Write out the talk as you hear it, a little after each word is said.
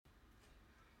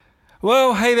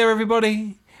Well, hey there,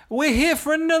 everybody. We're here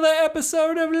for another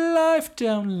episode of Life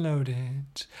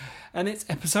Downloaded. And it's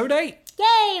episode 8.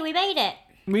 Yay, we made it.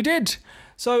 We did.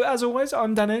 So, as always,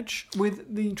 I'm Dan Edge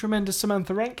with the tremendous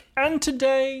Samantha Rank. And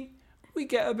today, we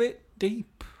get a bit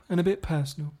deep and a bit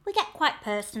personal. We get quite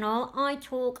personal. I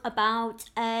talk about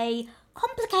a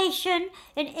complication,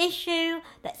 an issue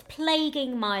that's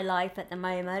plaguing my life at the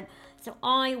moment. So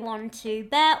I want to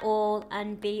bear all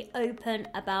and be open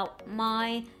about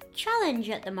my challenge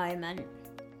at the moment.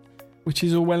 Which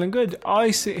is all well and good.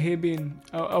 I sit here being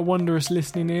a wondrous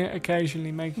listening ear,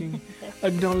 occasionally making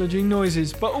acknowledging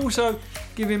noises, but also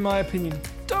giving my opinion.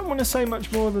 Don't want to say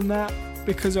much more than that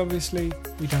because obviously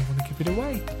we don't want to give it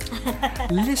away.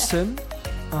 Listen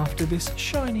after this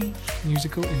shiny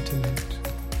musical interlude.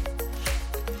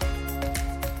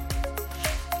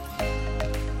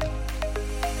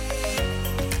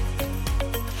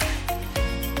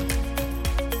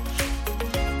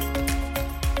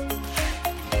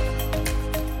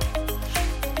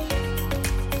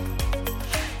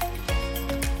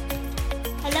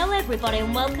 Everybody,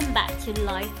 and welcome back to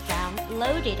Life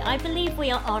Downloaded. I believe we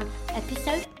are on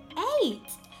episode 8.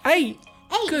 8?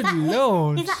 Good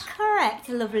Lord. Is that correct,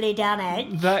 lovely Dan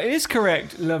Edge? That is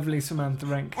correct, lovely Samantha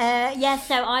Rank. Yes,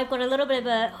 so I've got a little bit of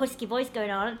a husky voice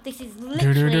going on. This is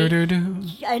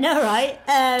literally... I know, right?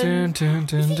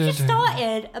 This just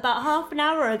started about half an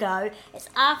hour ago. It's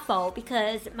our fault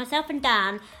because myself and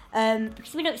Dan...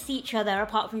 because we don't see each other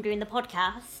apart from doing the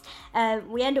podcast,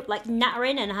 we end up like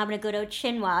nattering and having a good old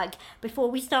chinwag before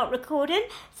we start recording.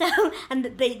 So, and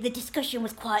the discussion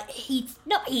was quite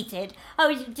not heated. I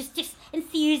was just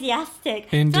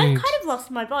enthusiastic. Indeed. So I kind of lost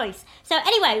my voice. So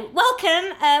anyway,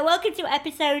 welcome to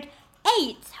episode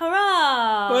 8.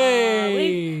 Hurrah!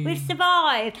 We've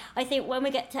survived. I think when we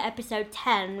get to episode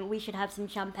 10, we should have some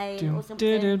champagne or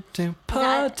something.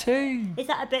 Party. Is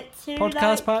that a bit too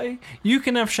podcast party? You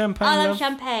can have champagne. I love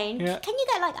champagne. Yeah. Can you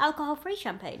get like alcohol-free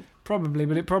champagne? Probably,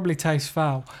 but it probably tastes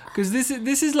foul. Because this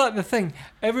is like the thing.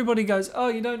 Everybody goes, oh,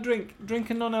 you don't drink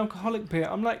a non-alcoholic beer.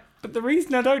 I'm like, but the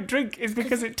reason I don't drink is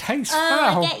because it tastes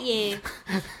foul. I get you.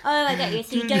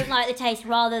 So you don't like the taste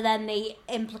rather than the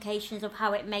implications of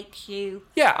how it makes you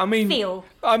feel.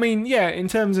 I mean, yeah, in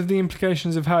terms of the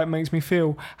implications of how it makes me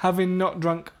feel, having not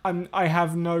drunk, I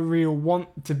have no real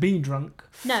want to be drunk.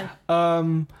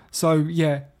 No. So,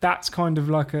 yeah, that's kind of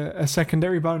like a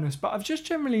secondary bonus. But I've just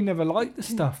generally never liked the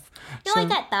stuff. No, I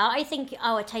get that. I think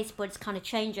our taste buds kind of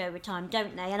change over time,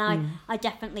 don't they? And I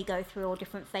definitely go through all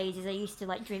different phases. I used to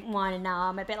like drink wine and now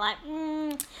I'm a bit like,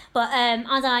 But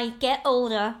as I get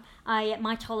older,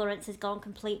 my tolerance has gone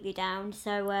completely down.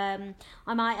 So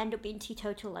I might end up being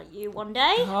teetotal like you one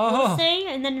day. We'll see.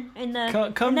 And then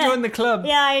Come join the club.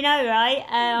 Yeah, I know,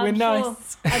 right? We're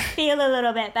nice. I feel a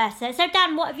little bit better. So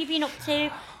Dan, what have you been up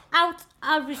to? Out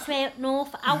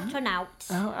north, out and out.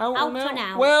 Out and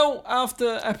out. Well,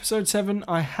 after episode 7,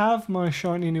 I have my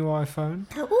shiny new iPhone.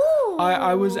 Ooh.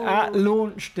 I was at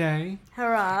launch day.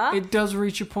 Hurrah. It does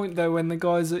reach a point, though, when the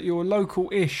guys at your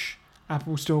local-ish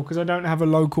Apple store, because I don't have a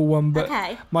local one, but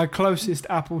my closest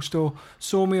Apple store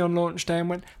saw me on launch day and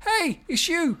went, hey, it's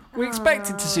you. We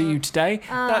expected to see you today.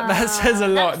 That says a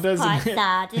lot, doesn't it? That's quite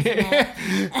sad,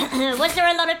 isn't it? Was there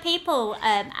a lot of people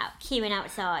queuing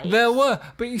outside? There were,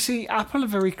 but you see, Apple are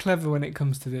very clever when it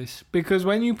comes to this, because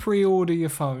when you pre-order your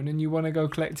phone and you want to go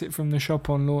collect it from the shop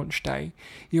on launch day,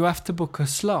 you have to book a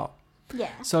slot.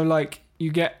 Yeah. So, like,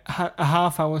 you get a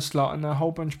half-hour slot and a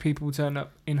whole bunch of people turn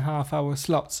up in half-hour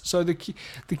slots. So the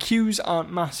queues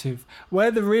aren't massive.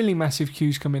 Where the really massive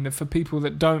queues come in are for people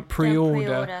that don't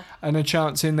pre-order and a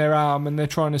chance in their arm and they're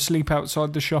trying to sleep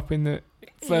outside the shop in the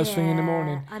first thing in the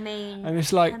morning. And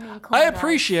it's like, I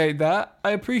appreciate that. I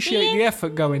appreciate the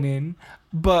effort going in,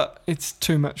 but it's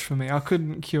too much for me. I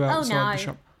couldn't queue outside the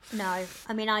shop. No,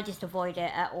 I mean, I just avoid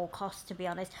it at all costs, to be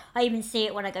honest. I even see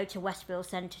it when I go to Westville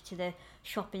Centre, to the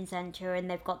shopping centre, and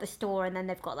they've got the store and then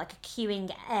they've got like a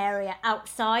queuing area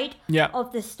outside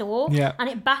of the store. Yeah. And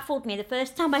it baffled me the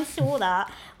first time I saw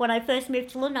that when I first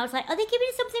moved to London. I was like, are they giving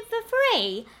something for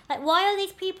free? Like, why are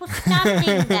these people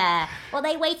standing there? Or are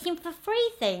they waiting for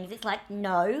free things? It's like,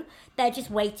 no, they're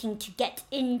just waiting to get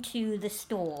into the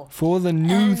store. For the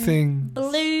new things.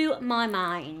 Blew my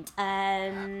mind.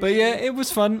 But yeah, it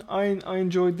was fun. I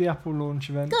enjoyed the Apple launch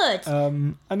event. Good.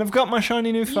 And I've got my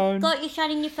shiny new phone. You've got your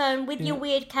shiny new phone with your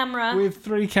weird camera. With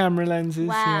 3 camera lenses.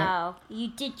 Wow. You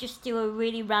did just do a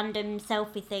really random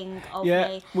selfie thing of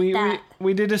Yeah, me.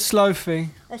 we did a slowfie.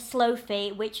 A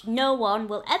slowfie, which no one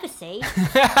will ever see.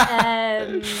 It's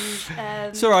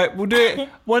alright, we'll do it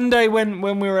one day when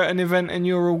we're at an event and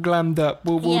you're all glammed up.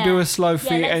 We'll do a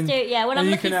slowfie. Yeah, let's do it. Yeah, when I'm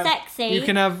looking sexy. You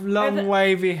can have long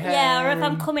wavy hair. Yeah, or if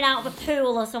I'm coming out of a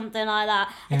pool or something like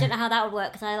that. I don't know how that would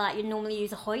work because you normally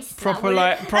use a hoist. Proper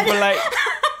like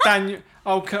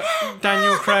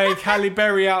Daniel Craig, Halle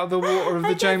Berry out of the water of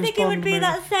the James Bond. I don't think it would be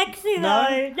that sexy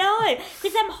though. No,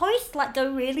 because them hoists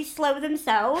go really slow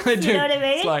themselves. You know what I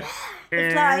mean?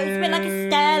 It's a bit like a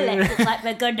stair lift. It's like,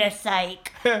 for goodness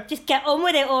sake, just get on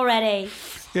with it already.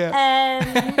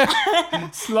 Yeah.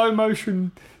 Slow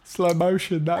motion.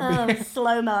 That'd be.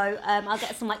 Slow mo. I'll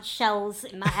get some shells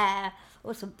in my hair.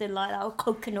 Or something like that, or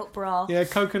coconut bra. Yeah,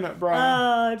 coconut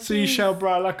bra. Seashell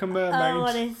bra like a mermaid. Oh,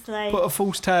 honestly. Put a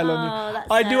false tail on you.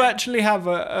 I do actually have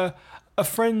a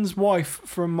friend's wife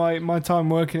from my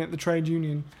time working at the trade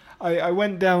union. I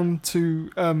went down to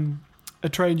a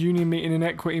trade union meeting, an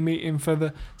equity meeting for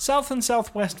the South and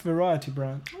Southwest Variety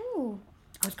brand. Ooh.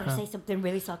 I was going to say something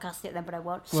really sarcastic then, but I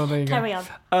won't. Well, there you go. Carry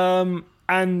on.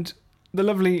 And the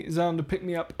lovely Xander picked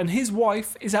me up, and his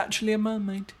wife is actually a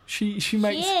mermaid. She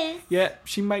makes. She is? Yeah,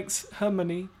 she makes her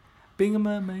money being a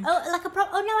mermaid. Oh, no, I've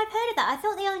heard of that. I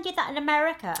thought they only did that in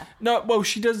America. No, well,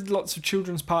 she does lots of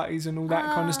children's parties and all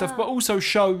that kind of stuff, but also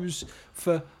shows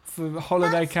for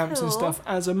holiday camps and stuff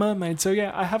as a mermaid. So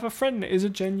yeah, I have a friend that is a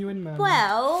genuine mermaid.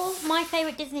 Well, my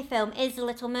favourite Disney film is The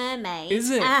Little Mermaid.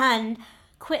 Is it? And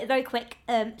very quick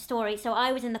story. So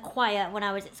I was in the choir when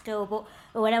I was at school, but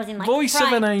when I was in Voice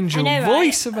of an Angel. I know,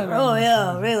 Voice of an Angel. Oh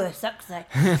yeah, really sexy.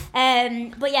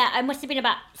 But yeah, I must have been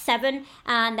about 7,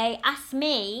 and they asked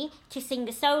me to sing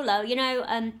a solo.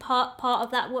 Part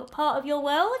of your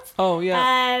world. Oh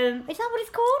yeah. Is that what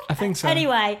it's called? I think so.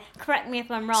 Anyway, correct me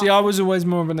if I'm wrong. See, I was always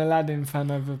more of an Aladdin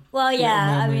fan over. Well,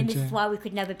 yeah. Mermaid, this is why we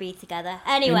could never be together.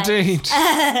 Anyway. Indeed.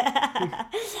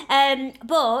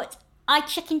 But I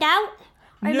chickened out.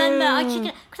 I remember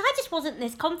because I just wasn't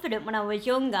this confident when I was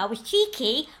younger. I was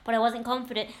cheeky, but I wasn't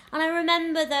confident. And I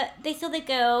remember that this other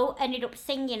girl ended up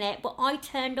singing it, but I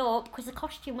turned up because the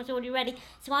costume was already ready.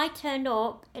 So I turned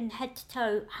up in head to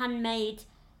toe handmade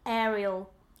Ariel.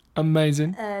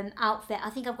 Amazing. Outfit. I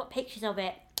think I've got pictures of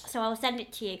it, so I'll send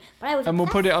it to you. But I was. And we'll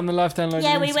put it on the Life Downloaded.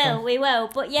 Yeah, we will.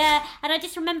 But yeah, and I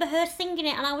just remember her singing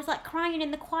it, and I was crying in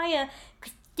the choir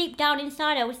because deep down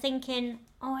inside I was thinking,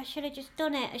 oh, I should have just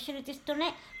done it.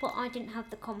 But I didn't have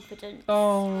the confidence.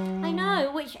 Oh. I know,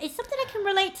 which is something I can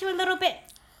relate to a little bit.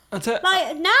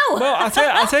 Now. Well,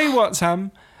 I'll tell you what,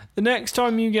 Sam. The next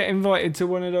time you get invited to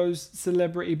one of those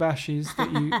celebrity bashes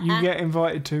that you get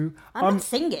invited to, I'm not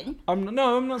singing. I'm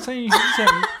not saying you should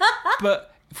sing.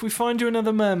 But if we find you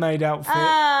another mermaid outfit,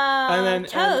 and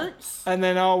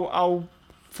then I'll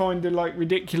find a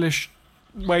ridiculous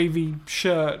wavy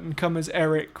shirt and come as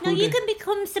Eric. No, you can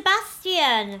become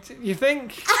Sebastian. You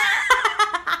think?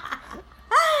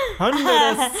 Under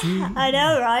the sea. I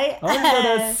know, right?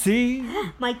 Under the sea.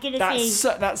 My goodness.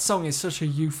 That song is such a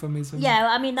euphemism. Yeah,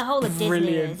 I mean the whole of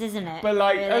Disney is, isn't it? But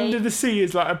really? Under the Sea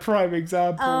is a prime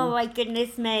example. Oh my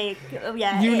goodness me.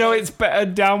 Yeah. It's better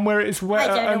down where it's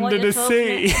wetter under the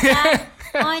sea.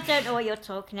 I don't know what you're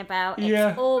talking about.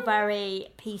 It's all very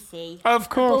PC. Of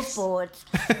course. Above board.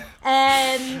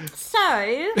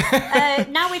 So,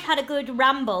 now we've had a good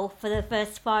ramble for the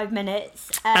first 5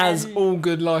 minutes. As all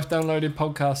good Life Downloaded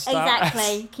podcasts start.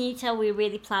 Exactly. Can you tell we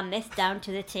really planned this down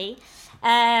to the T?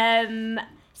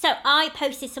 So I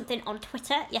posted something on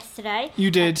Twitter yesterday. You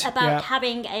did. About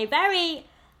having I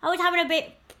was having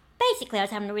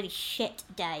a really shit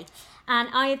day. And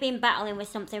I have been battling with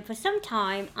something for some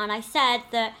time, and I said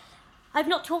that I've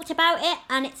not talked about it,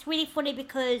 and it's really funny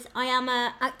because I am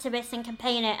an activist and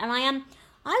campaigner, and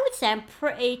I would say I'm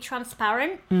pretty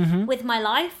transparent with my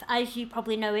life, as you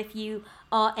probably know if you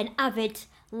are an avid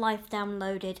Life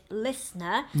Downloaded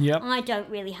listener. Yep. I don't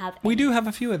really have We do have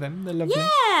a few of them. They're lovely.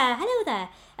 Yeah, hello there.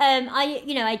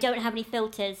 I don't have any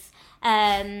filters.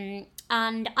 And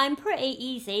I'm pretty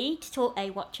easy to talk. Hey,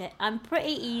 watch it. I'm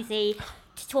pretty easy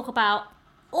to talk about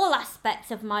all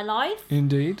aspects of my life.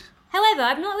 Indeed. However,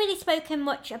 I've not really spoken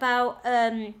much about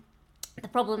the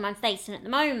problem I'm facing at the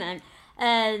moment,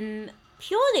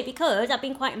 purely because I've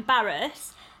been quite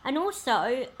embarrassed, and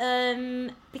also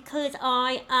because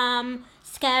I am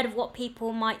scared of what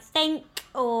people might think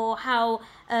or how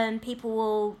people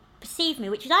will perceive me,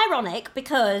 which is ironic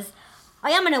because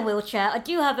I am in a wheelchair, I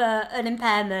do have an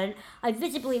impairment, I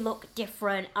visibly look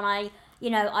different, and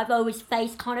I've always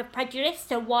faced kind of prejudice,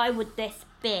 so why would this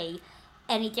be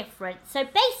any different? So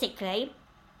basically,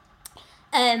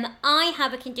 I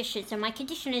have a condition. So my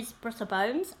condition is brittle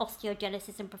bones,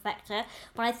 osteogenesis imperfecta.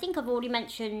 But I think I've already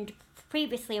mentioned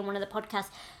previously in one of the podcasts.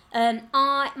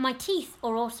 My teeth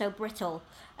are also brittle.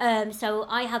 So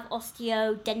I have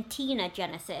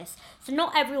osteodentina-genesis. So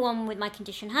not everyone with my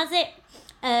condition has it.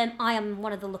 I am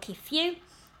one of the lucky few.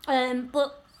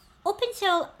 But up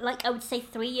until, I would say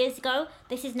 3 years ago,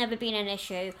 this has never been an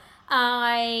issue.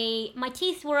 My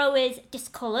teeth were always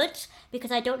discoloured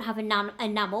because I don't have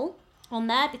enamel on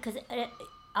there because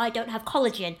I don't have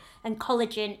collagen, and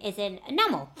collagen is in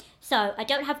enamel. So I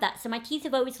don't have that. So my teeth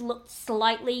have always looked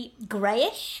slightly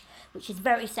greyish, which is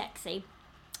very sexy.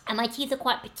 And my teeth are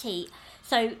quite petite.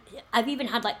 So I've even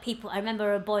had people, I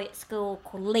remember a boy at school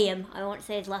called Liam, I won't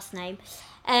say his last name,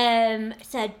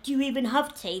 said, do you even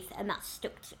have teeth? And that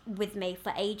stuck with me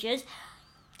for ages.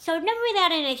 So I've never really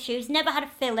had any issues, never had a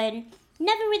fill-in,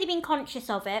 never really been conscious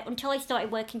of it until I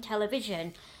started working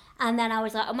television. And then I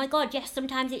was like, oh my God, yes,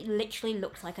 sometimes it literally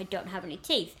looks like I don't have any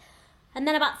teeth. And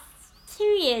then about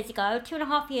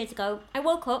 2.5 years ago, I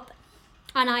woke up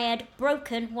and I had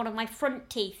broken one of my front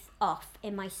teeth off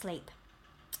in my sleep.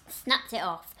 Snapped it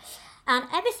off. And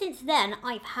ever since then,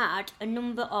 I've had a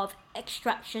number of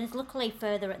extractions, luckily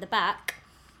further at the back.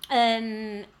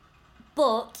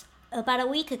 But about a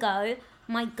week ago,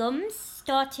 my gums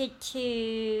started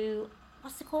to,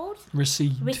 what's it called?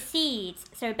 Recede.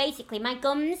 So basically, my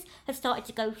gums have started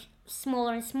to go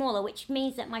smaller and smaller, which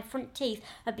means that my front teeth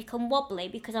have become wobbly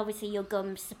because obviously your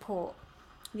gums support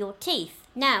your teeth.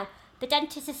 Now, the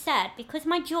dentist has said, because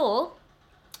my jaw,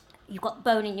 you've got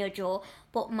bone in your jaw,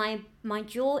 but my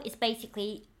jaw is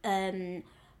basically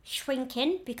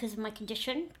shrinking because of my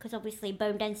condition, because obviously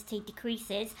bone density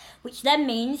decreases, which then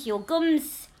means your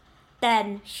gums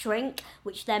then shrink,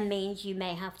 which then means you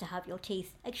may have to have your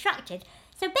teeth extracted.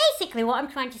 So basically what I'm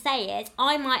trying to say is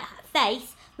I might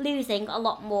face losing a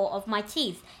lot more of my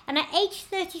teeth. And at age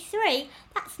 33,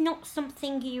 that's not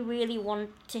something you really want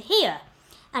to hear.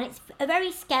 And it's a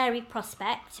very scary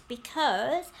prospect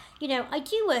because, I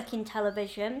do work in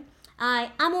television.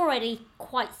 I am already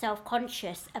quite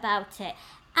self-conscious about it.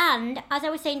 And as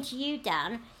I was saying to you,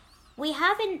 Dan, we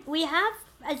have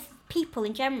as people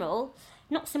in general,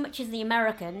 not so much as the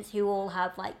Americans who all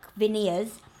have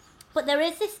veneers, but there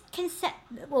is this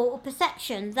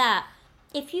perception that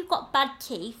if you've got bad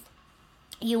teeth,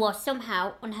 you are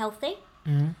somehow unhealthy,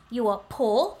 you are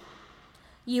poor,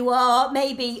 you are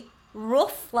maybe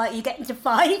rough, you get into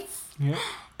fights,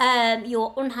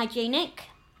 you're unhygienic.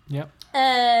 Yep.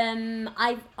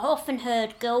 I've often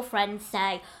heard girlfriends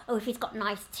say, oh, if he's got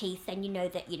nice teeth, then you know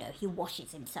that, he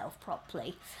washes himself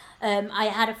properly. I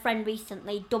had a friend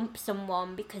recently dump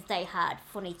someone because they had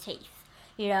funny teeth,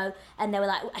 and they were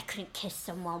like, I couldn't kiss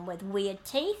someone with weird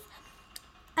teeth.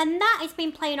 And that has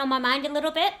been playing on my mind a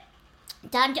little bit.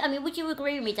 Dan, would you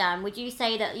agree with me, Dan? Would you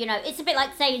say that, it's a bit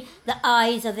like saying the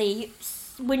eyes are the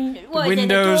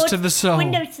windows to the soul.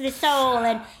 Windows to the soul,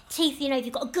 and teeth, if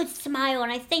you've got a good smile.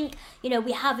 And I think,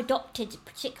 we have adopted,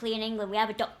 particularly in England, we have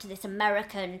adopted this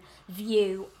American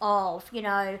view of,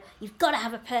 you've got to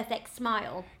have a perfect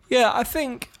smile. Yeah, I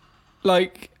think,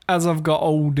 as I've got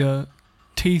older,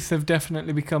 teeth have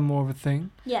definitely become more of a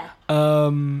thing. Yeah.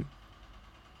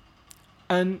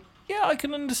 And, yeah, I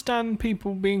can understand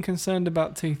people being concerned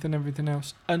about teeth and everything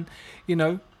else. And,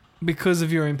 because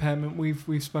of your impairment,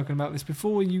 we've spoken about this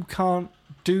before, you can't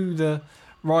do the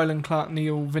Ryland Clark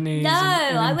Neal veneers. No,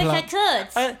 and I wish I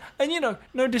could. And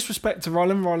no disrespect to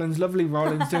Ryland. Ryland's lovely.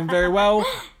 Ryland's doing very well.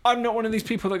 I'm not one of these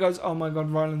people that goes, oh my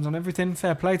God, Ryland's on everything.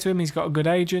 Fair play to him. He's got a good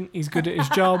agent. He's good at his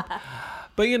job.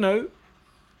 But,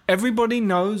 everybody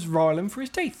knows Ryland for his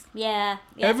teeth. Yeah.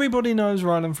 Everybody knows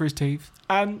Ryland for his teeth.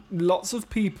 And lots of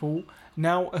people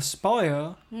now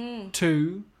aspire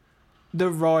to the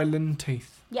Ryland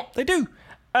teeth. Yeah. They do.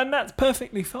 And that's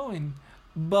perfectly fine.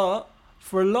 But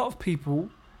for a lot of people,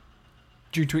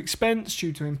 due to expense,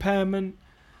 due to impairment,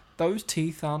 those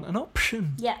teeth aren't an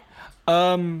option. Yeah.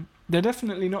 They're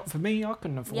definitely not for me. I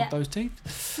couldn't afford those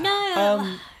teeth.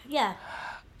 No. Yeah.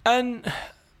 And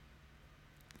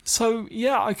so,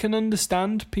 yeah, I can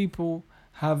understand people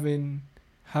having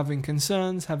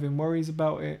concerns, having worries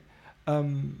about it.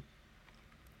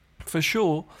 For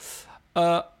sure.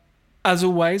 As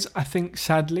always, I think,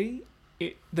 sadly,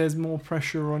 there's more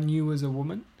pressure on you as a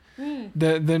woman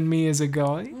than me as a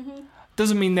guy. Mm-hmm.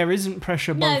 Doesn't mean there isn't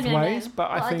pressure both ways, but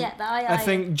I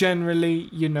think generally,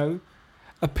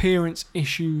 appearance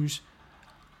issues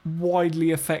widely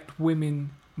affect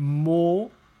women more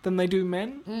than they do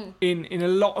men. In a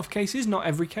lot of cases, not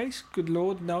every case. Good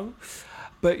Lord, no.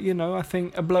 But I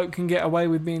think a bloke can get away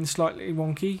with being slightly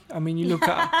wonky. I mean, you look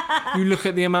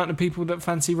at the amount of people that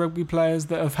fancy rugby players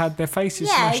that have had their faces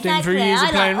smashed in through years of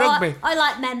playing rugby. I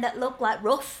like men that look like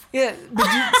rough. Yeah, but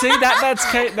see that's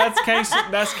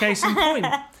case in point.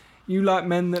 You like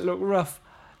men that look rough.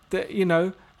 That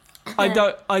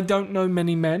I don't know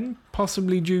many men.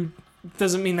 Possibly due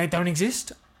doesn't mean they don't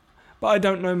exist. But I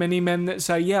don't know many men that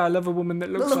say, yeah, I love a woman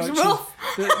that looks rough.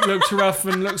 That looks rough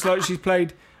and looks like she's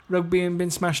played rugby and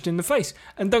been smashed in the face.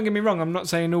 And don't get me wrong, I'm not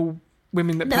saying all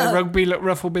women that play rugby look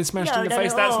rough or been smashed in the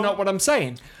face. That's not what I'm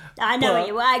saying.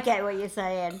 I get what you're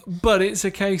saying. But it's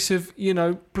a case of,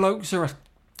 blokes are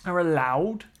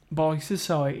allowed by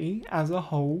society as a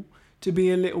whole to be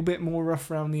a little bit more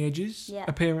rough around the edges,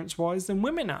 appearance-wise, than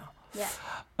women are. Yeah.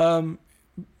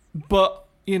 But,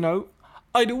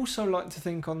 I'd also like to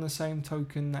think on the same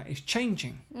token that it's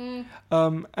changing.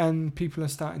 And people are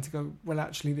starting to go, well,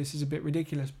 actually, this is a bit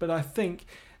ridiculous. But I think,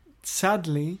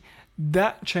 sadly,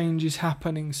 that change is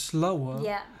happening slower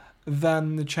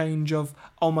than the change of,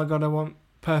 oh my God, I want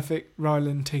perfect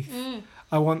Ryland teeth.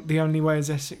 I want the only way is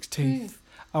Essex teeth.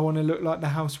 I want to look like the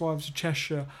Housewives of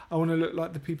Cheshire. I want to look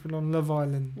like the people on Love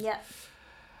Island. Yeah.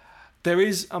 There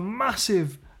is a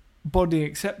massive body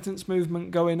acceptance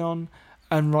movement going on.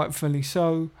 And rightfully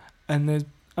so, and there's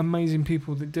amazing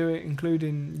people that do it,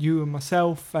 including you and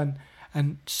myself,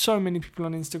 and so many people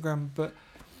on Instagram. But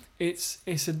it's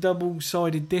a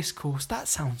double-sided discourse. That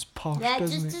sounds posh,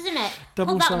 doesn't it?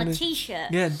 Put that on a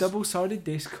t-shirt. Yeah, double-sided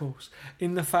discourse.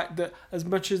 In the fact that as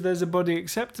much as there's a body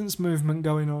acceptance movement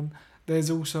going on,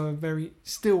 there's also a very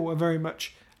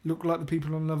much look like the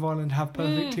people on Love Island have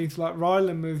perfect teeth like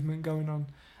Ryland movement going on,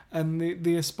 and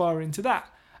the aspiring to that.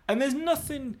 And there's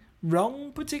nothing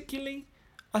wrong particularly,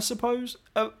 I suppose,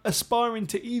 aspiring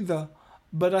to either,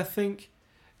 but I think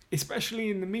especially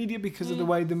in the media, because of the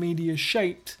way the media is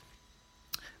shaped,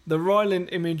 the Ryland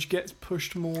image gets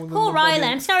pushed more than poor Ryland.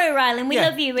 I'm sorry, Ryland, we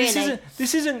love you really.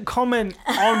 This isn't comment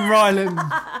on Ryland.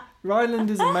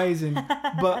 Ryland is amazing,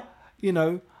 but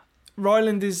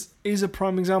Ryland is a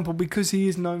prime example because he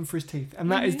is known for his teeth,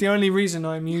 and that is the only reason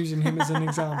I'm using him as an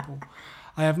example.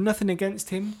 I have nothing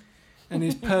against him and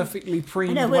his perfectly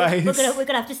preened ways. We're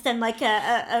gonna have to send like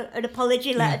an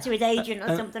apology letter to his agent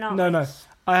or something. No.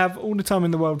 I have all the time in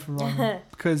the world for Ryan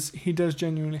because he does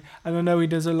genuinely, and I know he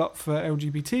does a lot for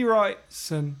LGBT rights,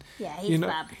 and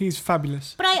he's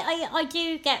fabulous. But I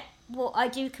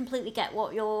do completely get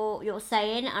what you're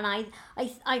saying, and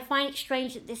I find it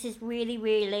strange that this has really,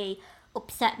 really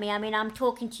upset me. I mean, I'm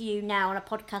talking to you now on a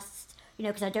podcast,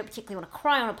 because I don't particularly want to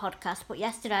cry on a podcast, but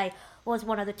yesterday was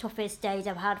one of the toughest days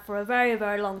I've had for a very,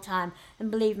 very long time. And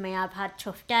believe me, I've had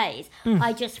tough days.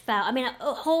 I just felt,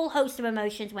 a whole host of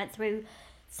emotions went through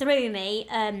me.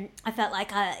 I felt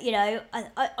like, I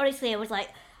honestly, I was like,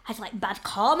 I had like bad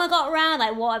karma got around.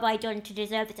 Like, what have I done to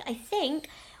deserve this? I think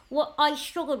what I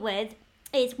struggled with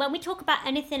is when we talk about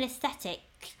anything aesthetic,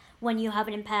 when you have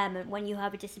an impairment, when you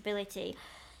have a disability,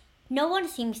 no one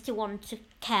seems to want to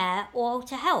care or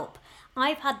to help.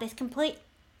 I've had this complete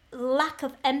lack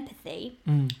of empathy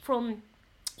from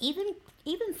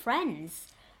even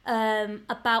friends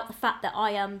about the fact that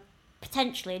I am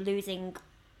potentially losing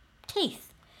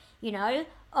teeth,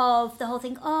 of the whole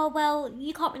thing, oh, well,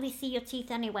 you can't really see your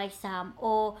teeth anyway, Sam,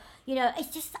 or,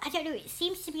 it's just, I don't know, it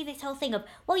seems to be this whole thing of,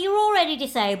 well, you're already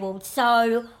disabled,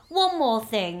 so one more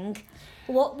thing.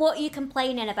 What are you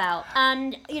complaining about?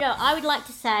 And, I would like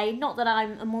to say, not that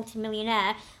I'm a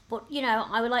multimillionaire, but,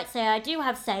 I would like to say I do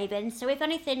have savings. So if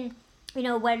anything,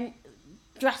 went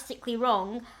drastically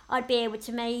wrong, I'd be able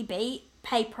to maybe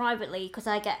pay privately, because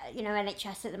I get,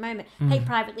 NHS at the moment, pay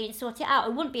privately and sort it out. I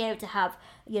wouldn't be able to have,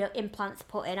 implants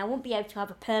put in. I wouldn't be able to have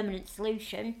a permanent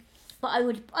solution, but I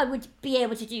would be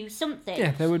able to do something.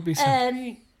 Yeah, there would be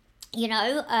something.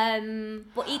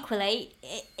 But equally,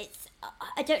 it's,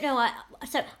 I don't know.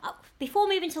 Before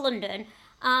moving to London,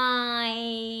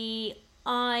 I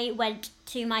went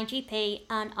to my GP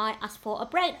and I asked for a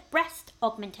breast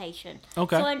augmentation.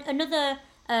 Okay. So another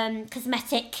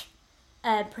cosmetic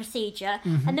procedure.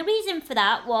 And the reason for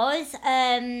that was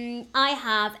I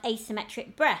have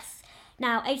asymmetric breasts.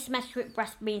 Now, asymmetric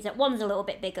breast means that one's a little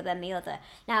bit bigger than the other.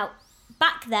 Now,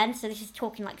 back then, so this is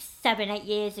talking like 7-8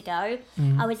 years ago,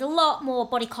 I was a lot more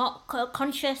body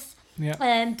conscious,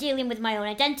 dealing with my own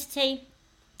identity.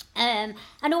 And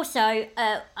also,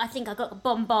 I think I got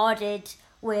bombarded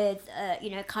with,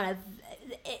 kind of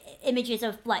images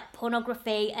of like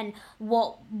pornography and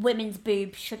what women's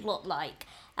boobs should look like.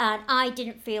 And I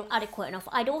didn't feel adequate enough.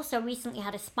 I'd also recently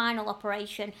had a spinal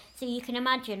operation, so you can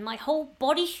imagine my whole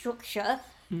body structure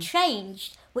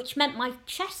changed, which meant my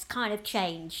chest kind of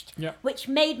changed, Yeah. which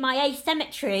made my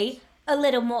asymmetry a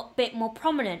little bit more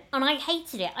prominent, and I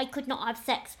hated it. I could not have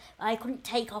sex. I couldn't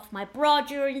take off my bra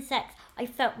during sex. I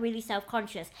felt really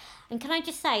self-conscious. And can I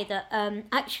just say that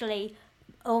actually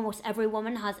almost every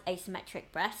woman has asymmetric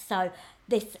breasts, so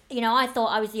this, I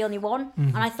thought I was the only one,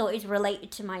 and I thought it was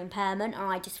related to my impairment, and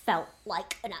I just felt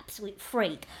like an absolute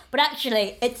freak. But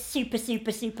actually, it's super,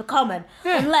 super, super common,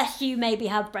 unless you maybe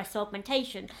have breast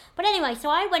augmentation. But anyway, so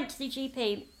I went to the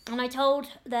GP, and I told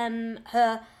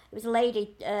her, it was a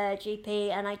lady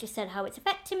GP, and I just said how it's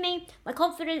affecting me, my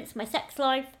confidence, my sex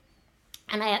life,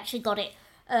 and I actually got it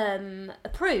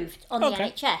approved on the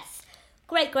NHS.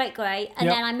 Great. And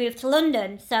then I moved to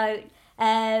London, so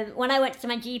when I went to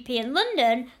my GP in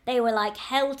London, they were like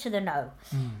hell to the no,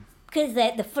 because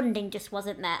the funding just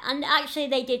wasn't there. And actually,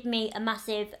 they did me a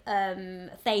massive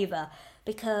favour,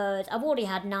 because I've already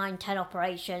had 9-10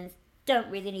 operations.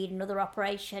 Don't really need another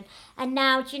operation. And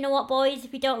now, do you know what, boys?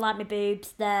 If you don't like my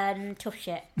boobs, then tough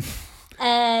shit.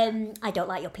 I don't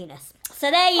like your penis.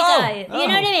 So there you go. You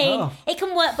know what I mean? It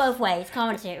can work both ways,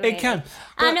 can't it? Really? It can.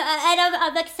 And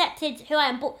I've accepted who I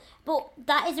am. But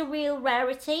that is a real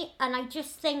rarity. And I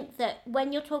just think that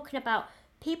when you're talking about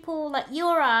people like you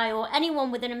or I, or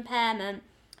anyone with an impairment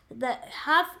that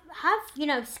have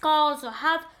scars, or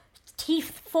have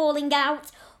teeth falling out,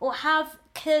 or have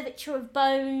curvature of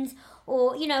bones,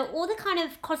 or all the kind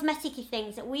of cosmetic-y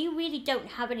things that we really don't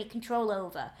have any control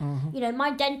over.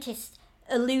 My dentist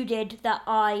alluded that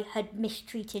I had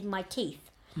mistreated my teeth,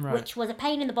 which was a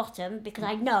pain in the bottom, because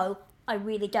I know I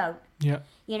really don't.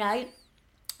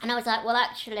 And I was like, well,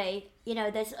 actually,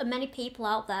 there's many people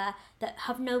out there that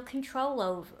have no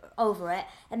control over it,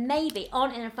 and maybe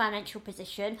aren't in a financial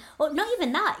position, or not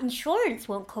even that. Insurance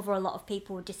won't cover a lot of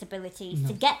people with disabilities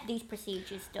to get these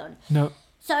procedures done. No.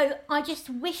 So I just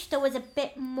wish there was a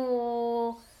bit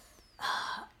more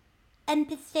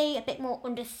empathy, a bit more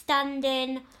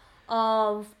understanding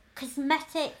of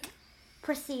cosmetic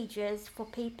procedures for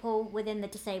people within the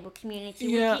disabled community.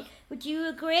 Yeah. Would you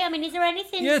agree? I mean, is there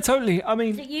anything Yeah, totally. I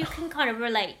mean, that you can kind of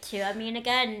relate to? I mean,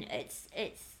 again, it's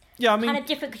yeah, I mean, kind of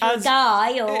different because you're a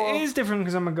guy, or it is different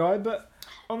because I'm a guy. But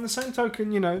on the same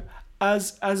token,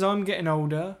 as I'm getting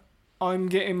older, I'm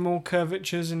getting more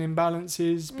curvatures and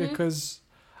imbalances because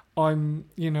I'm,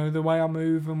 the way I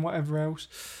move and whatever else.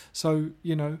 So,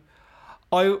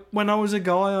 when I was a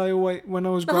guy, when I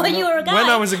was growing you were a up, guy? when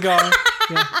I was a guy,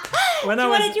 yeah. Do you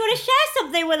want to share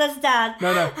something with us, Dan?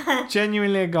 No,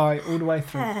 genuinely a guy all the way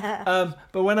through.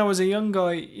 But when I was a young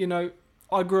guy,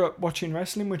 I grew up watching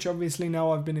wrestling, which obviously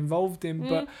now I've been involved in.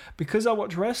 But because I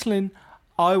watched wrestling,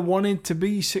 I wanted to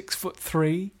be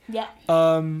 6'3". Yeah.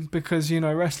 Because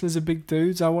wrestlers are big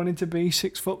dudes. I wanted to be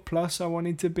 6 foot plus. I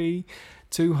wanted to be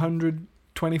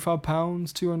 225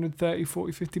 pounds, 230,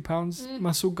 40, 50 pounds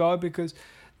muscle guy, because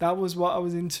that was what I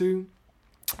was into.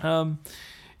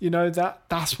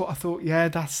 That's what I thought. Yeah,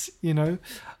 that's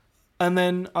And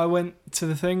then I went to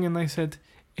the thing, and they said,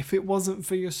 if it wasn't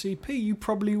for your CP, you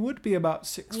probably would be about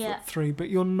 6'3", but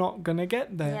you're not gonna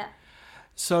get there. Yeah.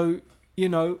 So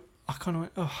I kind of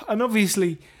went, oh. And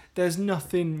obviously there's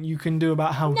nothing you can do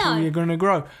about how tall you're gonna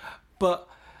grow,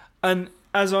 and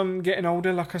as I'm getting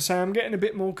older, like I say, I'm getting a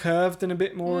bit more curved and a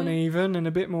bit more uneven and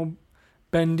a bit more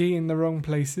bendy in the wrong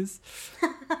places.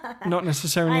 Not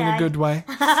necessarily in a good way.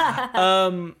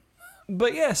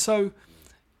 But yeah, so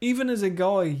even as a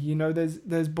guy,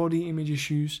 there's body image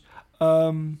issues.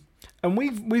 And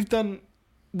we've done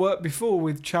work before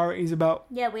with charities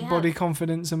about body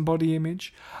confidence and body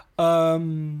image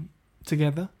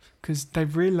together, because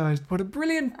they've realised what a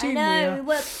brilliant team we are. We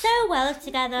work so well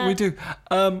together. We do.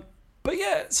 But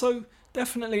yeah, so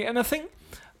definitely. And I think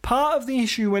part of the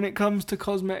issue when it comes to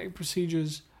cosmetic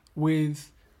procedures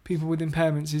with people with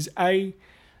impairments is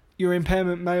your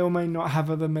impairment may or may not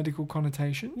have other medical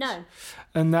connotations. No.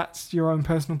 And that's your own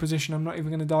personal position. I'm not even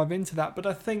going to dive into that. But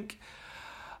I think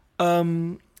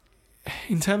in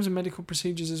terms of medical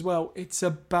procedures as well, it's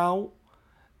about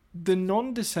the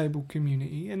non-disabled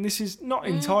community. And this is not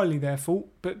entirely their fault,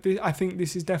 but I think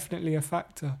this is definitely a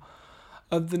factor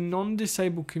of the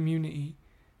non-disabled community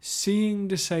seeing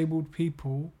disabled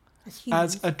people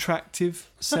as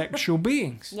attractive sexual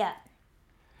beings. Yeah.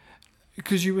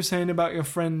 Because you were saying about your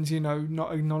friends,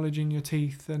 not acknowledging your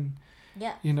teeth, and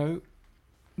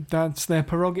that's their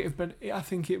prerogative. But I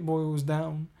think it boils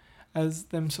down as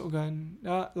them sort of going,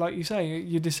 like you say,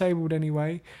 you're disabled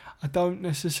anyway. I don't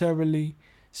necessarily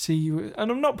see you,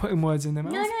 and I'm not putting words in their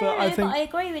mouth, but I think I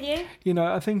agree with you.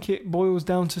 I think it boils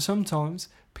down to sometimes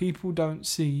people don't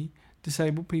see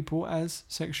disabled people as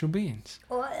sexual beings,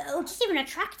 or just even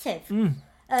attractive.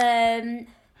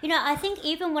 You know, I think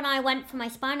even when I went for my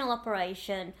spinal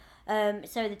operation,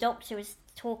 so the doctor was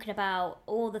talking about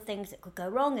all the things that could go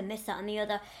wrong and this, that and the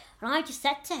other. And I just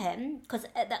said to him, because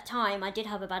at that time I did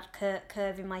have a bad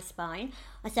curve in my spine,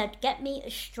 I said, get me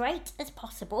as straight as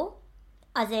possible,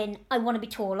 as in I want to be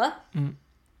taller.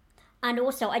 And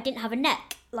also I didn't have a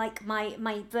neck. Like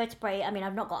my vertebrae, I mean,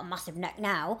 I've not got a massive neck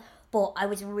now, but I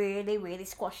was really, really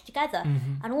squashed together.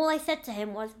 And all I said to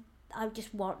him was,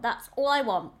 that's all I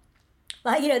want.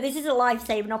 Like, you know, this is a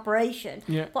life-saving operation.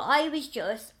 Yeah. But I was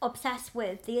just obsessed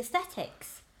with the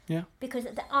aesthetics. Yeah. Because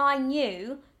I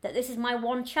knew that this is my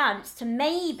one chance to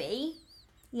maybe,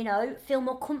 you know, feel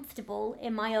more comfortable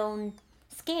in my own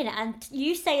skin. And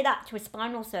you say that to a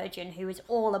spinal surgeon who is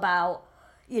all about,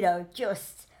 you know,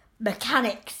 just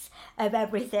mechanics of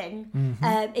everything.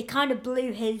 It kind of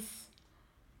blew his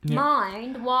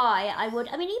mind why I would...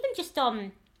 I mean, even just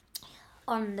on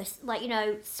this, like, you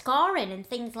know, scarring and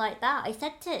things like that. I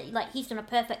said to, like, he's done a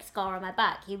perfect scar on my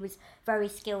back. He was very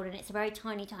skilled, and it's a very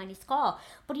tiny, tiny scar.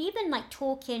 But even, like,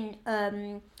 talking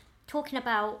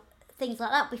about things like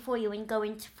that before you go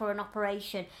in for an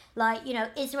operation. Like, you know,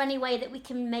 is there any way that we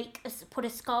can put a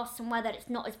scar somewhere that it's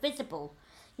not as visible?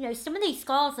 You know, some of these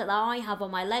scars that I have on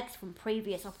my legs from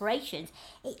previous operations,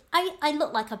 I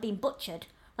look like I've been butchered.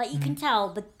 Like, you can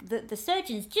tell the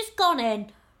surgeon's just gone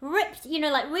in, ripped, you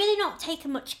know, like really not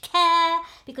taking much care,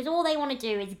 because all they want to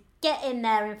do is get in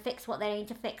there and fix what they need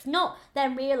to fix, not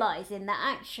them realising that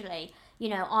actually, you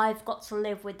know, I've got to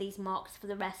live with these marks for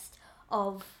the rest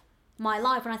of my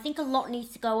life. And I think a lot needs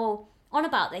to go on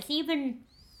about this. Even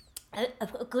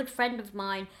a good friend of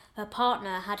mine, her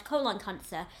partner had colon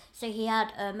cancer, so he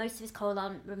had most of his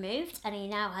colon removed, and he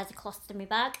now has a colostomy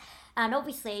bag. And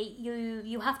obviously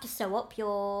you have to sew up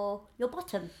your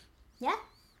bottom, yeah,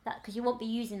 that, because you won't be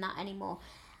using that anymore.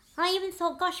 And I even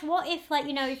thought, gosh, what if, like,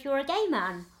 you know, if you're a gay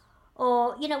man,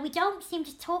 or, you know, we don't seem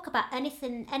to talk about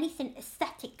anything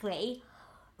aesthetically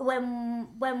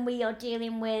when we are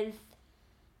dealing with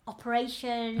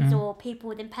operations or people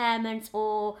with impairments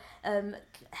or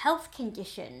health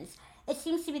conditions. It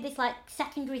seems to be this, like,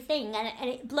 secondary thing, and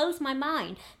it blows my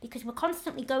mind, because we're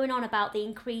constantly going on about the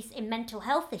increase in mental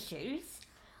health issues,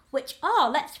 which are,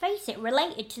 let's face it,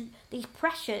 related to these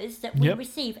pressures that we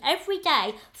receive every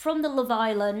day from the Love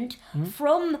Island,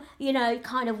 from, you know,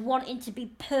 kind of wanting to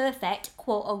be perfect,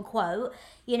 quote unquote,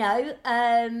 you know,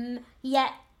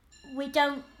 yet we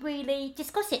don't really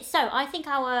discuss it. So I think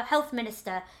our health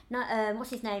minister, what's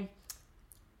his name?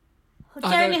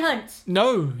 Jeremy Hunt.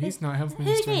 No, he's not health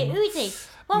minister. Who is he?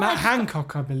 Matt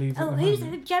Hancock, I believe.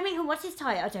 Jeremy Hunt? What's his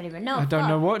title? I don't even know. I don't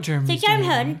know what Jeremy. So Jeremy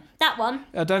Hunt, that one.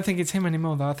 I don't think it's him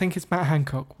anymore, though. I think it's Matt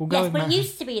Hancock. We'll go with Matt. Yes, but he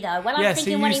used to be, though. Well, I'm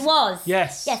thinking when he was.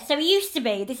 Yes. Yes, so he used to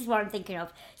be. This is what I'm thinking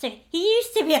of. So he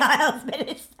used to be our health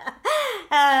minister.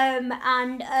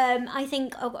 I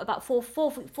think about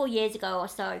four years ago or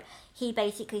so, he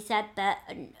basically said that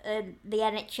the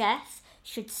NHS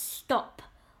should stop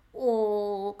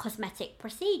all cosmetic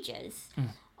procedures.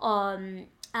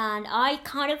 And I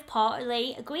kind of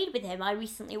partly agreed with him. I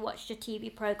recently watched a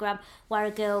TV programme where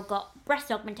a girl got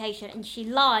breast augmentation, and she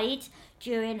lied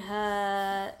during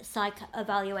her psych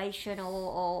evaluation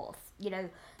or you know,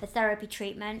 the therapy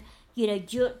treatment, you know,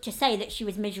 to say that she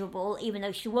was miserable even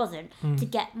though she wasn't, to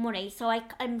get money. So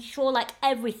I'm sure, like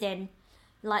everything,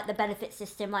 like the benefit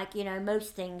system, like, you know,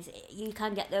 most things, you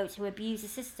can get those who abuse the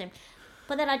system.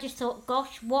 But then I just thought,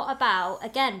 gosh, what about,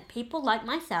 again, people like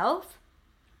myself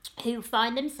who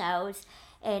find themselves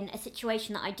in a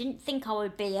situation that I didn't think I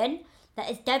would be in, that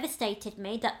has devastated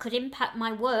me, that could impact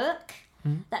my work,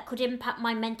 that could impact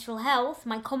my mental health,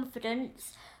 my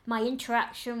confidence, my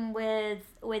interaction with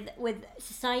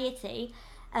society,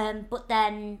 but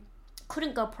then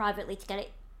couldn't go privately to get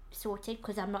it sorted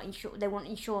because I'm not insured. They won't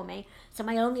insure me. So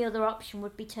my only other option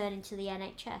would be turning to the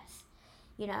NHS.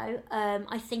 You know,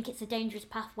 I think it's a dangerous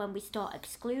path when we start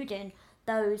excluding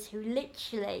those who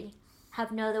literally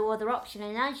have no other option.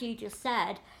 And as you just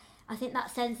said, I think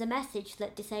that sends a message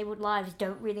that disabled lives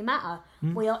don't really matter.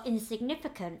 We are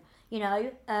insignificant, you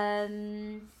know.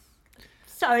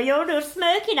 Sorry, you're all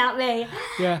smirking at me.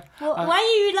 Yeah. Well, why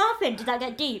are you laughing? Did that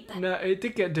get deep? No, it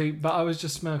did get deep, but I was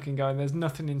just smirking, going, there's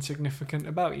nothing insignificant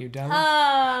about you,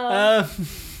 darling.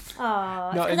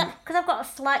 Because I've got a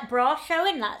slight bra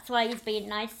showing, that's why he's being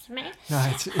nice to me. No,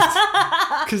 it's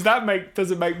because that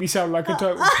doesn't make me sound like a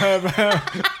total pervert.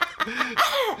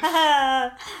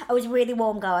 I was really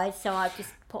warm, guys, so I've just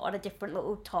put on a different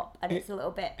little top, and it's a little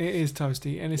bit... It is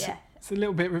toasty, and it's a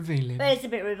little bit revealing. But it's a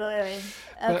bit revealing.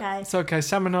 Okay. But it's okay.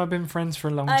 Sam and I have been friends for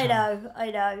a long time.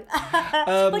 I know.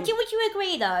 But would you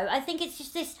agree, though? I think it's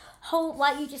just this whole,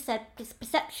 like you just said, this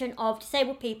perception of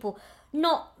disabled people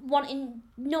not wanting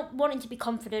to be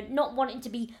confident, not wanting to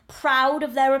be proud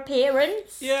of their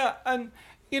appearance. Yeah, and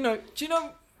do you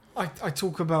know, I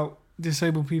talk about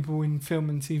disabled people in film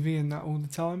and TV and that all the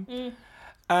time,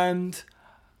 and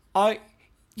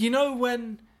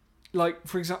when, like,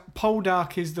 for example,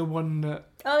 Poldark is the one that.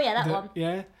 Oh yeah, that one.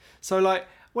 Yeah, so like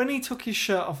when he took his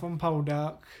shirt off on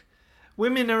Poldark,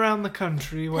 women around the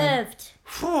country went.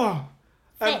 Curved.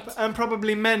 And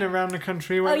probably men around the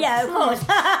country went. Oh yeah, of course.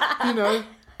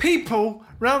 People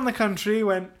around the country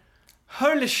went,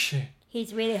 holy shit.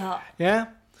 He's really hot. Yeah.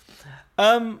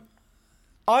 I'm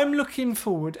looking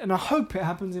forward, and I hope it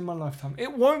happens in my lifetime.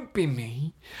 It won't be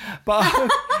me,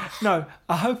 but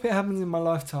I hope it happens in my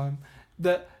lifetime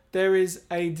that there is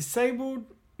a disabled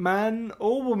man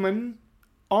or woman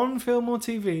on film or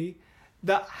TV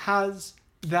that has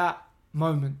that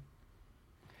moment.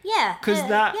 Yeah. Because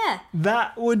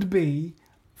that would be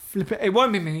flipping. It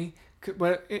won't be me.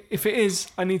 Well, if it is,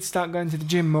 I need to start going to the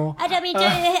gym more. Don't get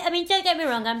me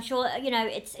wrong. I'm sure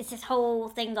it's this whole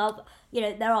thing of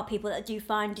there are people that do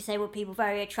find disabled people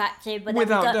very attractive, but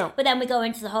then we go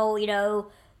into the whole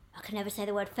I can never say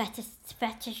the word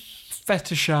fetishize.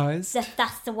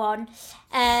 That's the one.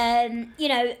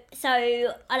 So,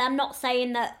 and I'm not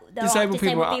saying that disabled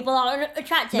people aren't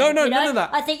attractive. No, none of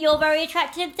that. I think you're very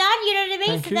attractive, Dan. You know what I mean?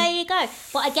 Thank you. There you go.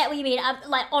 But I get what you mean.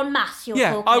 Like en masse, you're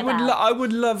talking about. I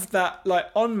would love that. Like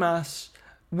en masse,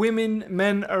 women,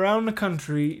 men around the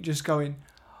country just going.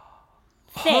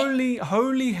 Holy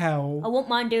hell! I won't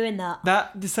mind doing that.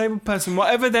 That disabled person,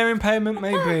 whatever their impairment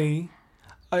may be,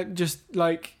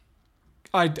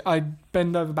 I'd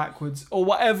bend over backwards, or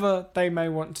whatever they may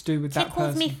want to do with that person. She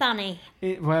calls me Fanny.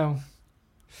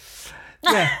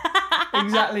 Yeah,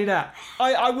 exactly that.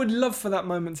 I would love for that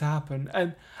moment to happen,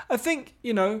 and I think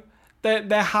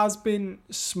there has been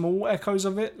small echoes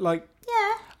of it. Like,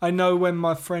 yeah, I know when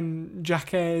my friend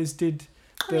Jack Ayres did.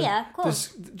 Of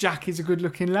course. Jack is a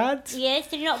good-looking lad. Yes.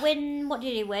 Did he not win? What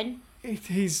did he win?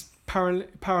 He's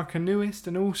paracanoeist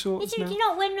and all sorts. Did he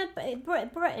not win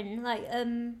Britain? Like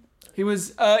He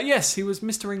was he was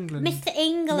Mr. England. Mr.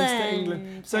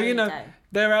 England. So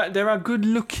there are good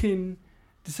looking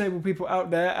disabled people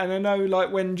out there, and I know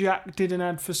like when Jack did an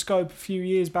ad for Scope a few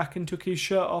years back and took his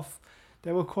shirt off,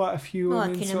 there were quite a few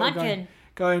I can imagine.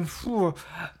 Going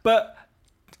but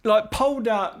like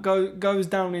Poldark goes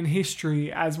down in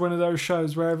history as one of those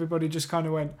shows where everybody just kind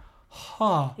of went,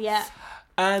 ha. Yeah.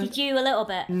 And did you a little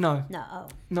bit? No. No. Oh.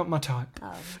 Not my type.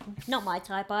 Oh, not my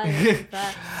type either.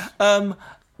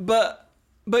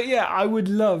 But yeah, I would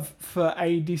love for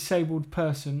a disabled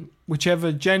person,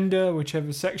 whichever gender,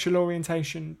 whichever sexual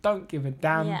orientation, don't give a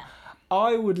damn. Yeah.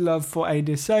 I would love for a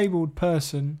disabled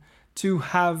person to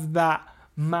have that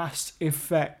mass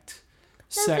effect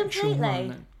sexual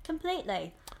moment.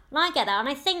 Completely. And I get that. And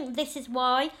I think this is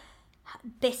why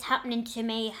this happening to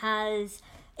me has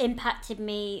impacted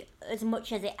me as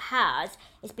much as it has,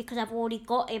 is because I've already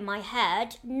got in my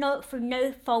head, through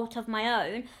no fault of my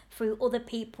own, through other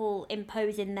people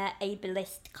imposing their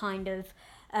ableist kind of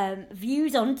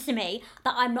views onto me,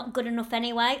 that I'm not good enough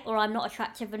anyway, or I'm not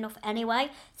attractive enough anyway.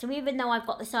 So even though I've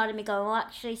got the side of me going, well,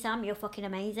 actually, Sam, you're fucking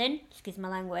amazing, excuse my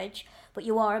language, but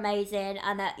you are amazing,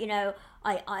 and that,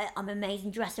 I'm an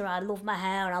amazing dresser, I love my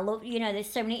hair, and I love, there's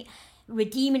so many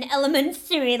redeeming elements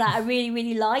to me that I really,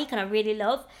 really like and I really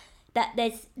love, that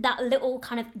there's that little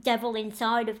kind of devil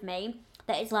inside of me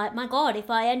that is like, my God, if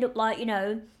I end up like,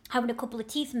 having a couple of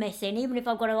teeth missing, even if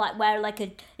I've got to like wear like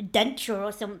a denture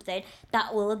or something,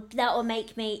 that will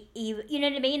make me even, you know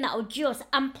what I mean? That will just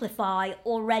amplify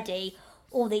already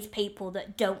all these people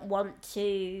that don't want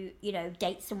to,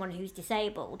 date someone who's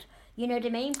disabled. You know what I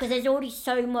mean? Because there's already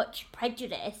so much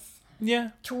prejudice. Yeah.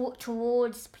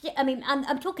 Towards, I mean,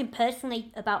 I'm talking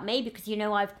personally about me because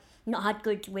I've not had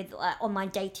good with online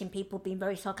dating, people being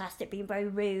very sarcastic, being very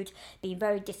rude, being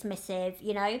very dismissive,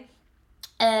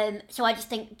 So I just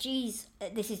think, geez,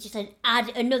 this is just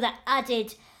another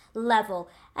added level.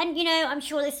 And I'm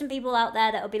sure there's some people out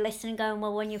there that will be listening, going,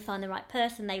 well, when you find the right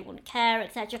person, they wouldn't care,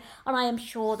 etc. And I am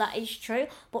sure that is true.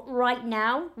 But right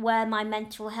now, where my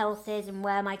mental health is and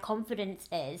where my confidence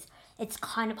is, it's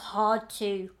kind of hard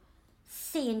to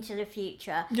see into the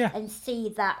future and see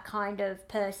that kind of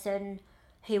person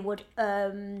who would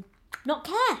not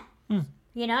care.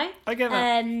 I get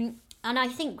that. And I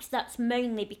think that's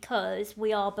mainly because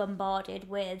we are bombarded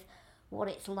with what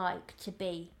it's like to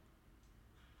be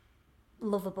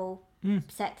lovable,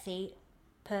 sexy,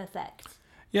 perfect.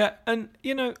 Yeah, and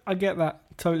I get that,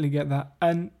 totally get that.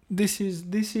 And this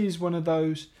is one of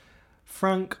those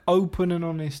frank, open and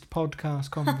honest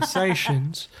podcast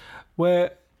conversations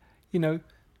where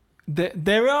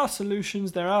there are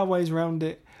solutions, there are ways around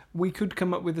it. We could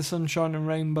come up with a sunshine and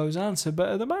rainbows answer, but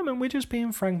at the moment we're just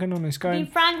being frank and honest. Being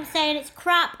frank and saying it's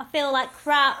crap. I feel like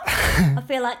crap. I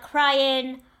feel like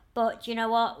crying. But you know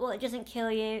what? Well, it doesn't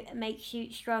kill you. It makes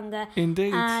you stronger.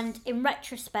 Indeed. And in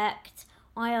retrospect,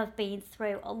 I have been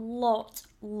through a lot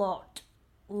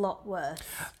worse.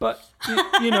 But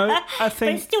you know, I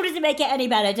think. But it still doesn't make it any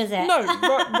better, does it?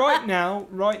 No,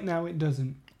 right now it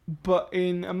doesn't. But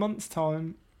in a month's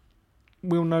time,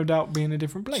 we'll no doubt be in a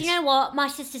different place. Do you know what? My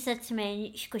sister said to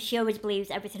me, because she always believes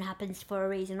everything happens for a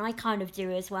reason. I kind of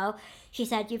do as well. She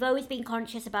said, you've always been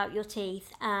conscious about your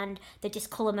teeth and the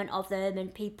discolourment of them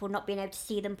and people not being able to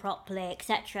see them properly,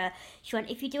 etc. She went,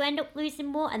 if you do end up losing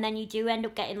more and then you do end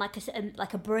up getting like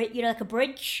a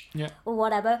bridge, yeah, or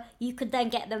whatever, you could then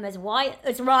get them as white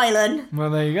as Rylan. Well,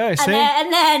 there you go. See?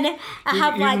 And then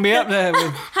have you can be up there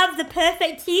with have the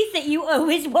perfect teeth that you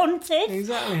always wanted.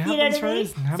 Exactly. You know what I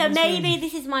mean? So maybe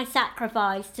this is my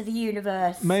sacrifice to the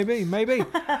universe. Maybe.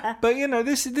 But you know,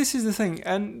 this is the thing,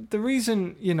 and the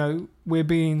reason, you know, we're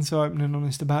being so open and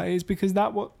honest about it is because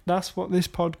that's what this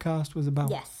podcast was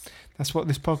about. Yes. That's what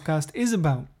this podcast is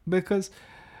about, because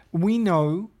we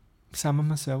know, Sam and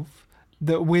myself,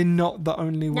 that we're not the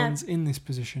only ones in this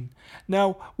position.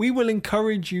 Now, we will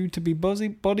encourage you to be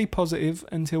body positive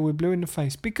until we're blue in the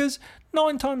face, because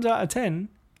 9 times out of 10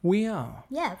 we are.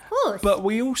 Yeah, of course. But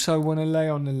we also want to lay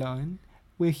on the line.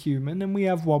 We're human and we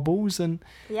have wobbles, and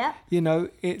you know,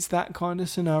 it's that kind of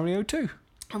scenario too.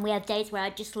 And we have days where I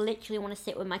just literally want to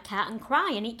sit with my cat and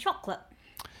cry and eat chocolate.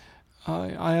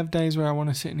 I have days where I want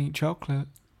to sit and eat chocolate.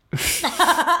 Just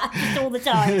all the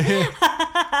time.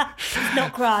 Just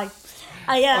not cry.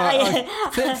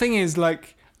 The thing is,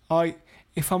 like,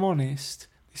 if I'm honest,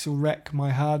 this will wreck my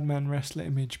hard man wrestler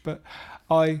image, but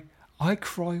I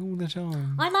cry all the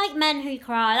time. I like men who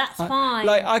cry. That's fine.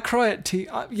 Like, I cry at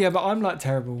yeah, but I'm like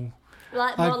terrible.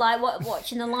 Like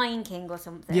watching The Lion King or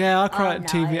something. Yeah, I cry at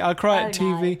TV. I cry at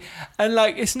TV, and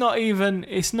like it's not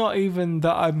even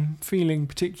that I'm feeling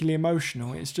particularly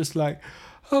emotional. It's just like,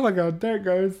 oh my god, there it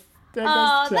goes.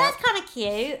 That's kind of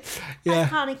cute. Yeah. That's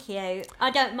kind of cute. I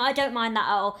don't mind that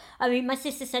at all. I mean, my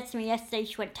sister said to me yesterday,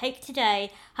 she went, take today,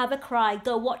 have a cry,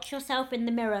 go watch yourself in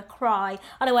the mirror, cry.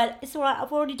 And I went, it's all right,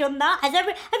 I've already done that. Have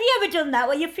you ever done that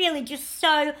where you're feeling just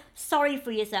so sorry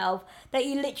for yourself that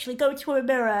you literally go to a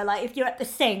mirror, like if you're at the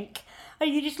sink, and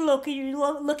you just look in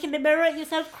the mirror at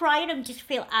yourself crying and just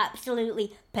feel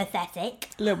absolutely pathetic?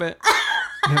 A little bit.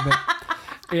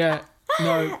 Yeah,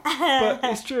 no, but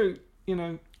it's true, you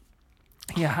know.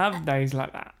 You have days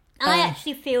like that. I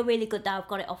actually feel really good that I've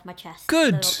got it off my chest.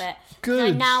 Good. A little bit.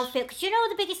 Good. I now feel, because you know what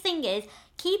the biggest thing is?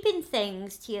 Keeping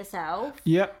things to yourself.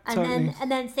 Yep, and totally.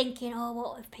 And then thinking, oh,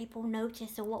 what if people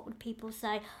notice, or what would people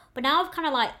say? But now I've kind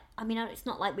of like, I mean, it's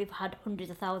not like we've had hundreds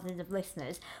of thousands of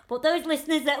listeners, but those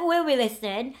listeners that will be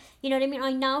listening, you know what I mean?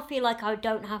 I now feel like I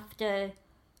don't have to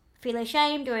feel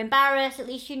ashamed or embarrassed. At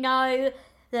least you know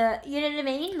that, you know what I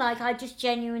mean? Like, I just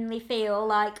genuinely feel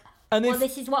like,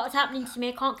 this is what's happening to me.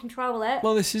 I can't control it.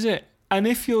 Well, this is it. And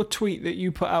if your tweet that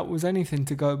you put out was anything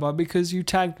to go by, because you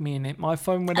tagged me in it, my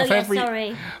phone went off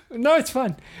sorry. No, it's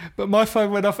fine. But my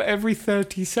phone went off every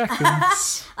 30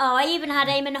 seconds. I even had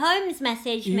Eamon Holmes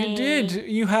message me. You did.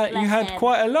 You had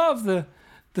quite a lot of the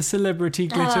celebrity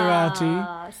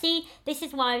glitterati. See, this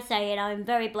is why I'm saying I'm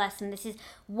very blessed, and this is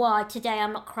why today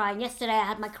I'm not crying. Yesterday I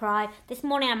had my cry. This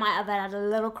morning I might have had a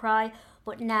little cry.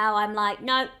 But now I'm like,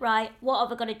 no, right, what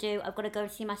have I got to do? I've got to go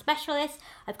and see my specialist.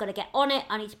 I've got to get on it.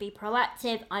 I need to be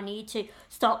proactive. I need to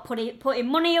stop putting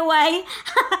money away.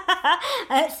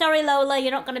 Sorry, Lola,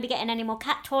 you're not going to be getting any more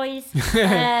cat toys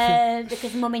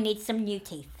because Mummy needs some new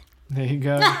teeth. There you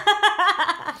go.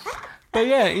 But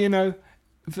yeah, you know,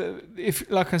 if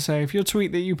like I say, if your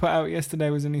tweet that you put out yesterday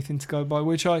was anything to go by,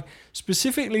 which I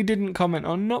specifically didn't comment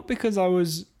on, not because I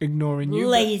was ignoring you.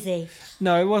 Lazy.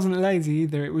 No, it wasn't lazy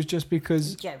either. It was just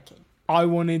because I'm joking. I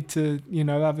wanted to, you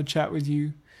know, have a chat with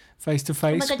you face to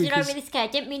face. Oh my god, you're not really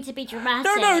scared. Didn't mean to be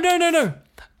dramatic. No.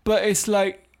 But it's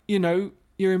like, you know,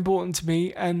 you're important to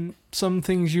me, and some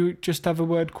things you just have a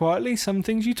word quietly, some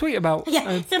things you tweet about.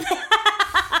 Yeah.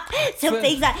 Some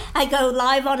things that I go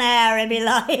live on air and be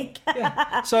like.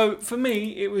 Yeah. So for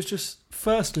me, it was just,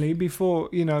 firstly, before,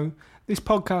 you know, this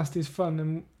podcast is fun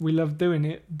and we love doing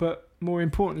it, but more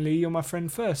importantly, you're my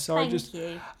friend first. So I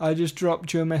just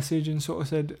dropped you a message and sort of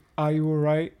said, are you all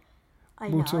right?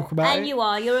 We'll talk about it. And you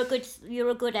are. You're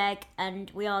a good egg,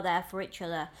 and we are there for each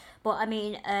other. But I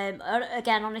mean,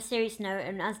 again, on a serious note,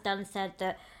 and as Dan said,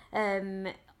 that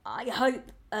I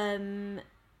hope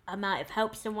I might have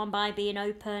helped someone by being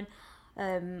open.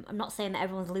 I'm not saying that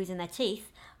everyone's losing their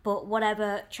teeth, but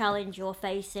whatever challenge you're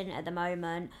facing at the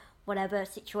moment, whatever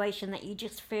situation that you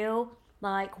just feel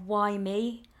like, why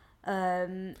me?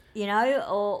 You know,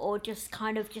 or just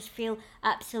kind of just feel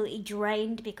absolutely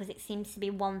drained because it seems to be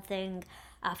one thing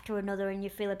after another and you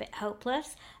feel a bit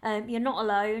hopeless. You're not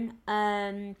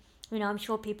alone. You know, I'm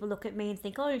sure people look at me and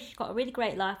think, oh, she's got a really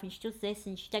great life and she does this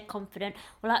and she's dead confident.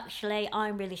 Well, actually,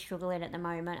 I'm really struggling at the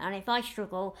moment. And if I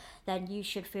struggle, then you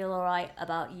should feel all right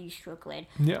about you struggling.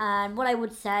 Yeah. And what I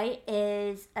would say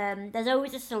is there's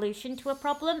always a solution to a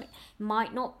problem. It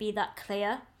might not be that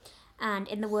clear. And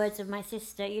in the words of my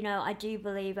sister, you know, I do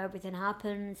believe everything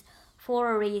happens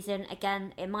for a reason.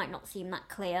 Again, it might not seem that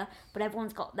clear, but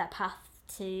everyone's got their path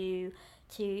to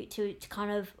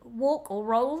kind of walk or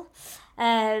roll,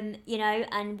 you know,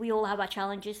 and we all have our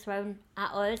challenges thrown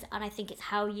at us, and I think it's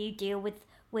how you deal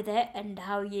with it and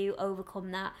how you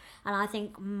overcome that. And I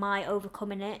think my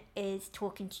overcoming it is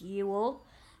talking to you all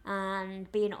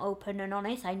and being open and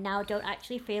honest. I now don't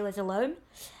actually feel as alone,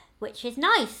 which is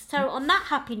nice. So on that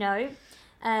happy note,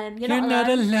 you're not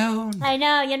alone. I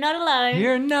know, you're not alone.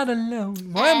 You're not alone.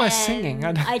 Why am I singing?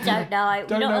 I don't know.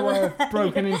 Don't know why I've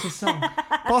broken into song.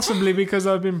 Possibly because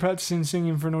I've been practicing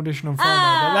singing for an audition on Friday.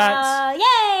 But that's...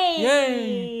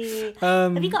 Yay!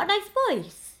 Have you got a nice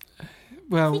voice?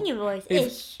 Well, Sing your voice.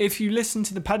 if you listen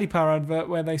to the Paddy Power advert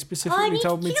where they specifically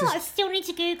told me to... I still need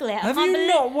to Google it. Have you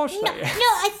not watched that yet? No,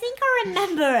 I think I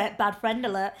remember it. Bad friend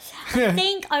alert. I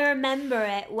think I remember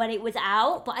it when it was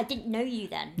out, but I didn't know you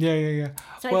then. Yeah.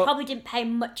 So I probably didn't pay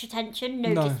much attention.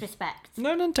 No disrespect.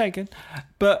 No, none taken.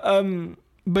 But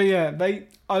yeah,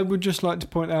 I would just like to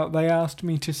point out they asked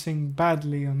me to sing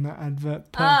badly on that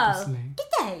advert purposely. Oh, did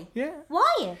they? Yeah.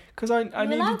 Why? Because I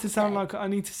need to sound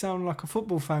like a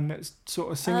football fan that's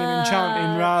sort of singing and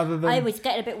chanting rather than... I was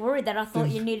getting a bit worried then. I thought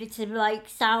you needed to like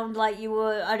sound like you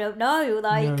were, I don't know,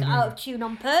 like out of tune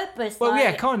on purpose. Well, like...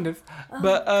 yeah, kind of.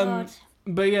 But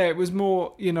yeah, it was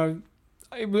more, you know,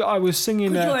 I was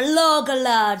singing... You're a lager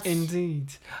lad.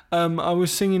 Indeed. I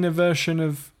was singing a version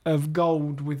of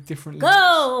Gold with different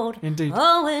Gold! lyrics. Indeed.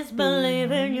 Always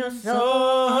believe in your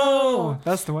soul.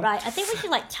 That's the one. Right, I think we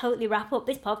should like totally wrap up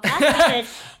this podcast because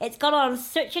it's gone on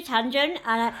such a tangent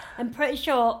and I'm pretty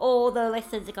sure all the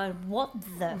listeners are going, what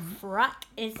the frack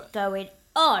is going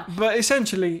on? But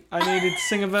essentially, I needed to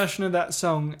sing a version of that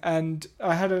song and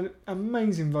I had an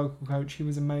amazing vocal coach. He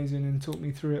was amazing and taught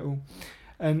me through it all.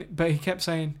 But he kept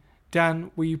saying, Dan,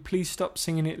 will you please stop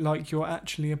singing it like you're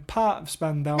actually a part of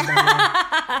Spandau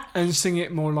Ballet and sing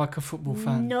it more like a football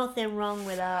fan? Nothing wrong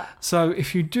with that. So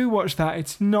if you do watch that,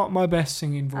 it's not my best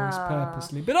singing voice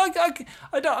purposely. But I'm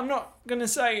not going to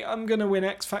say I'm going to win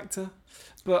X Factor,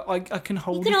 but I can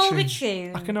hold a tune. You can hold a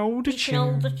tune. I can hold a tune. You can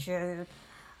hold a tune.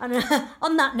 And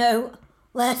on that note,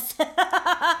 let's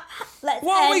What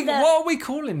are we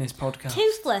calling this podcast?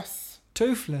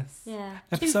 Toothless. Yeah.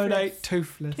 Episode 8,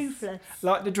 Toothless.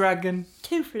 Like the dragon.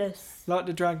 Toothless. Like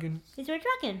the dragon. Is there a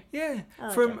dragon? Yeah.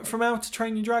 From How to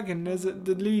Train Your Dragon,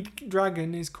 the lead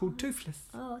dragon is called Toothless.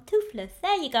 Oh, Toothless.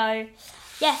 There you go.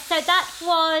 Yes, so that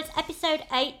was episode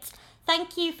 8.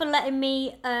 Thank you for letting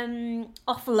me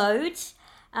offload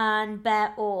and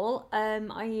bear all.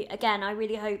 I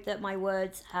really hope that my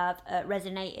words have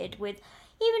resonated with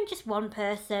even just one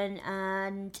person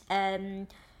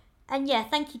and yeah,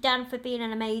 thank you, Dan, for being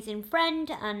an amazing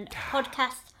friend and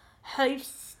podcast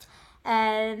host.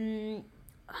 I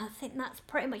think that's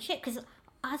pretty much it, because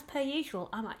as per usual,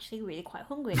 I'm actually really quite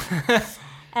hungry. It's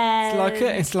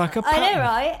like a pattern. I know,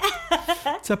 right?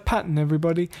 It's a pattern,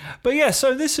 everybody. But yeah,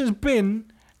 so this has been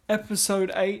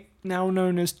episode 8, now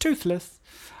known as Toothless.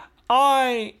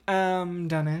 I am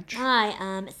Dan Edge. I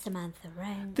am Samantha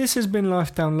Rain. This has been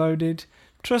Life Downloaded.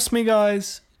 Trust me,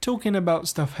 guys, talking about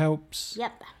stuff helps.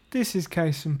 Yep. This is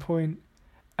case in point,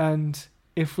 and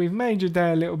if we've made your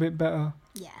day a little bit better,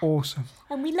 awesome.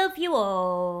 And we love you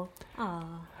all. Aww.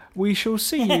 We shall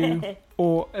see you,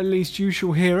 or at least you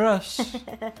shall hear us,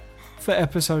 for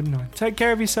episode 9. Take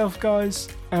care of yourself, guys,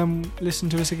 and listen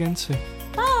to us again soon.